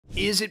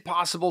Is it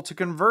possible to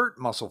convert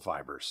muscle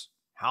fibers?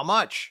 How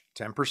much?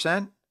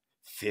 10%?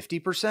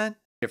 50%?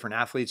 Different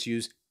athletes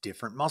use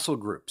different muscle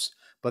groups,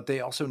 but they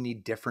also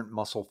need different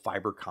muscle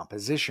fiber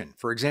composition.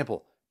 For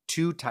example,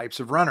 two types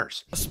of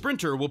runners. A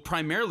sprinter will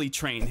primarily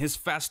train his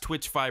fast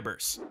twitch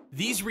fibers.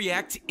 These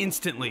react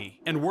instantly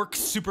and work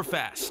super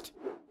fast,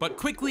 but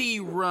quickly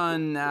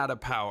run out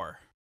of power.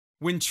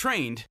 When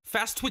trained,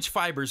 fast twitch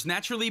fibers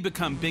naturally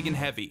become big and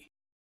heavy.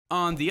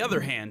 On the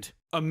other hand,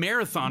 a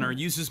marathoner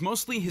uses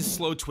mostly his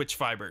slow twitch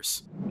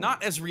fibers,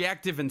 not as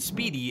reactive and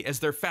speedy as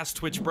their fast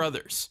twitch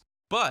brothers,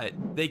 but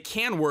they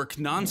can work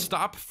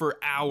non-stop for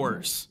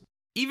hours.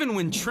 Even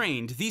when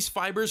trained, these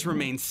fibers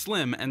remain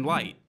slim and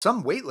light.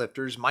 Some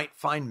weightlifters might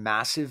find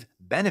massive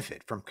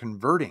benefit from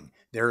converting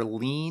their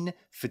lean,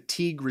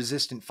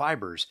 fatigue-resistant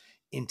fibers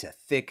into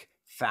thick,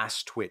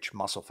 fast-twitch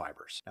muscle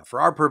fibers. Now, for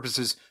our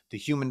purposes, the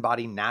human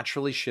body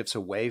naturally shifts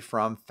away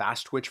from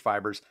fast-twitch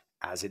fibers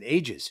as it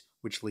ages,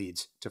 which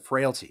leads to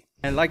frailty.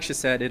 And like she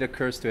said, it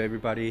occurs to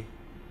everybody.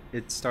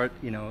 It starts,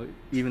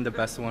 even the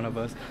best one of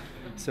us.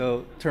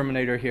 So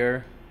Terminator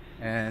here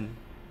and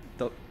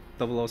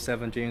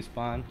 007 James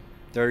Bond,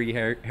 Dirty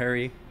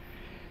Harry,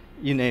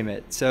 you name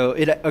it. So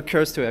it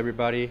occurs to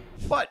everybody.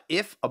 But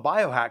if a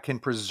biohack can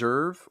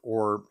preserve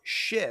or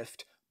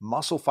shift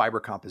muscle fiber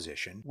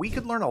composition, we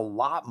could learn a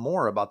lot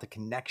more about the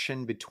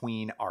connection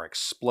between our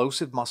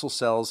explosive muscle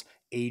cells,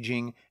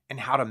 aging,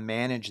 and how to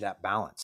manage that balance.